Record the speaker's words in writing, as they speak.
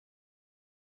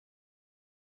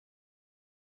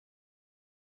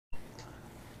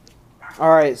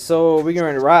Alright, so we're getting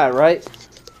ready to ride, right?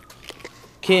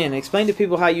 Ken, explain to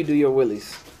people how you do your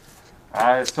wheelies.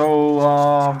 Alright, so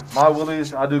my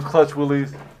wheelies, I do clutch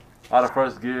wheelies out of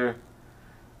first gear.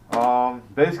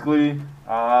 Basically,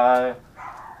 I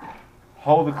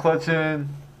hold the clutch in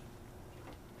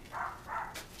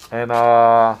and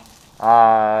I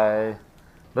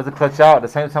let the clutch out. At the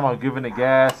same time, I'm giving it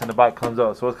gas and the bike comes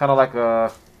up. So it's kind of like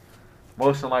a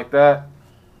motion like that.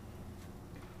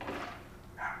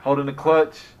 Holding the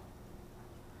clutch.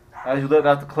 As you let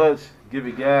out the clutch, give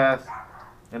it gas,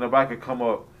 and the bike can come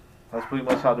up. That's pretty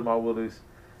much how I do my wheelies.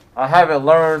 I haven't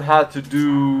learned how to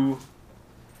do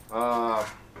throttle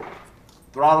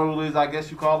wheelies, I guess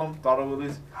you call them, throttle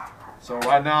wheelies. So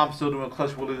right now I'm still doing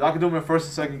clutch wheelies. I can do them in first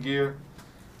and second gear.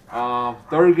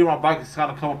 Third gear, my bike has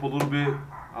kind of come up a little bit.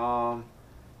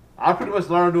 I pretty much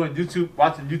learned doing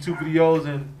watching YouTube videos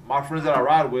and my friends that I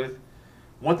ride with.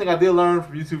 One thing I did learn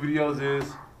from YouTube videos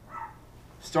is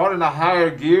starting a higher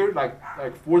gear, like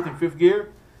fourth and fifth gear,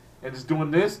 and just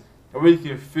doing this, and where you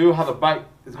can feel how the bike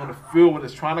is going to feel when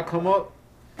it's trying to come up.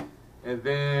 And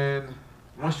then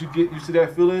once you get used to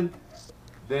that feeling,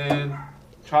 then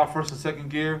try first and second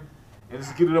gear, and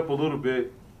just get it up a little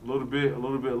bit.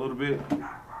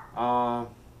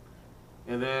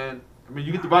 And then, I mean,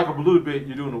 you get the bike up a little bit,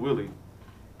 you're doing a wheelie.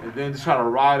 And then just try to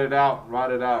ride it out.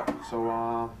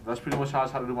 So that's pretty much how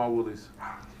to do my wheelies.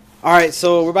 All right,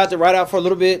 so we're about to ride out for a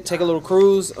little bit, take a little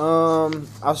cruise.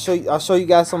 I'll show you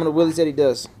guys some of the wheelies that he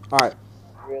does. All right.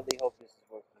 Really hope this is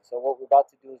working. So what we're about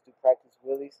to do is do practice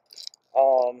wheelies.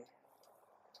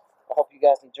 I hope you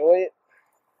guys enjoy it.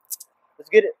 Let's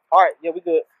get it. All right, yeah, we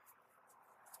good.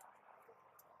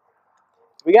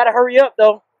 We gotta hurry up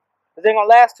though. This ain't gonna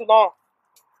last too long.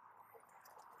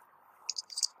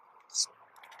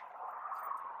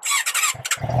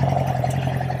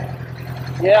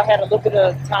 Yeah, I had a little bit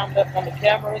of time left on the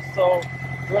camera, so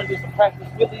we're gonna do some practice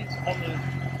wheelies on the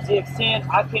Zx10.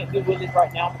 I can't do wheelies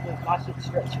right now because my shit's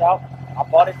stretched out. I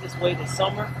bought it this way this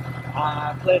summer.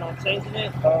 I plan on changing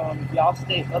it. Y'all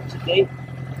stay up to date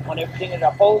on everything that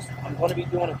I post. I'm gonna be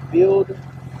doing a build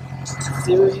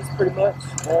series pretty much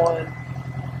on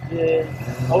the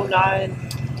 09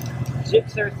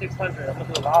 Zx10r. I'm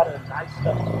gonna do a lot of nice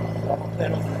stuff. So I'm gonna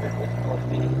plan on doing this for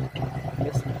me.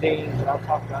 There's some things that I'll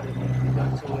talk about that need to be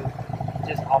done to it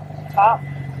just off the top.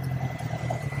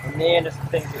 And then there's some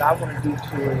things that I want to do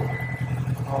to it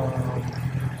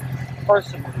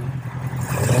personally.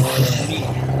 Me.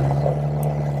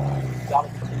 Y'all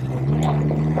continue to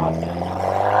the process.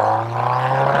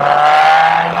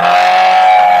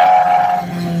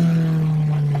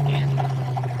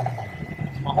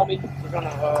 My homie, we're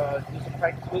gonna do some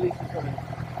practice wheelies. He's gonna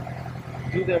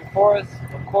do them for us.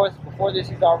 Of course, before this,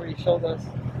 he's already showed us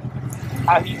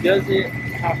how he does it,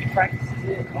 how he practices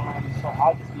it. So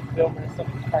I'll just be filming some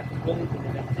of his practice wheelies, and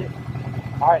then that's it.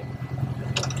 All right.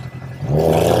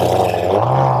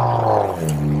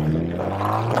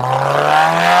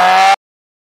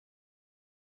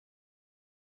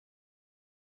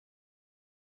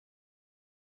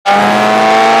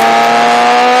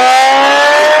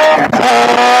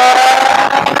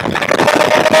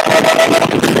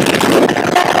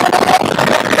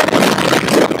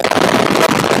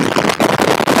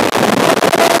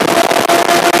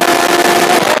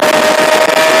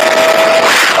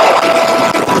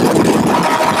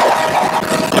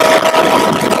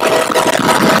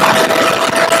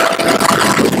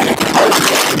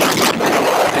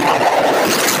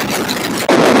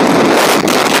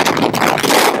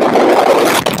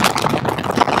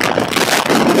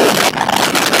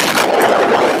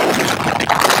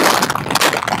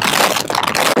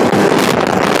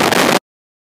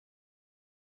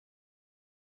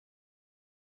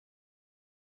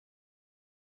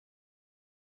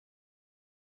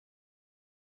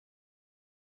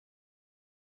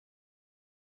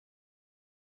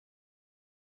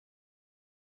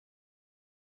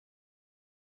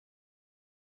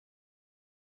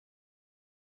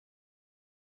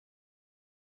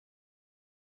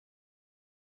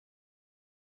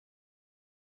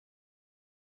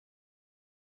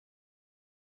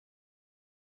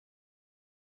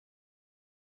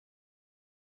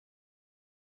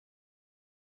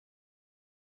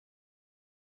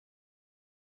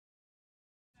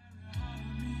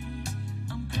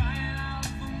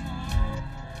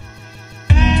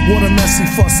 What a messy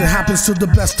fuss, it happens to the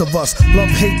best of us. Love,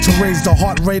 hate to raise the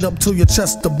heart rate up till your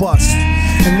chest to bust,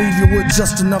 and leave you with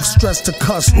just enough stress to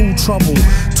cuss. Ooh, trouble,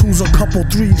 two's a couple,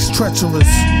 three's treacherous,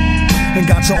 and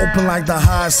got you open like the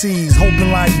high seas,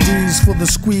 hoping like D's for the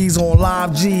squeeze on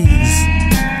live G's.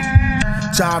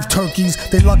 Jive turkeys,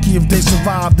 they lucky if they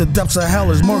survive, the depths of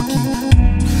hell is murky.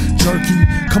 jerky.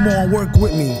 Come on, work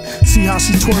with me. See how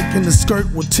she twerk in the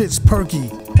skirt with tits perky.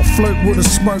 A flirt with a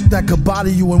smirk that could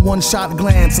body you in one shot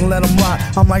glance and let 'em rock.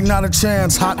 I'm like, not a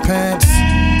chance, hot pants.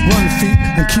 Run feet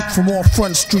and keep from off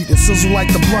Front Street and sizzle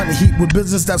like the blunt heat with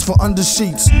business that's for under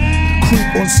sheets.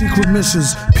 Creep on secret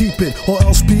missions, peep it, or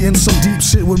else be in some deep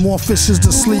shit with more fishes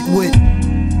to sleep with.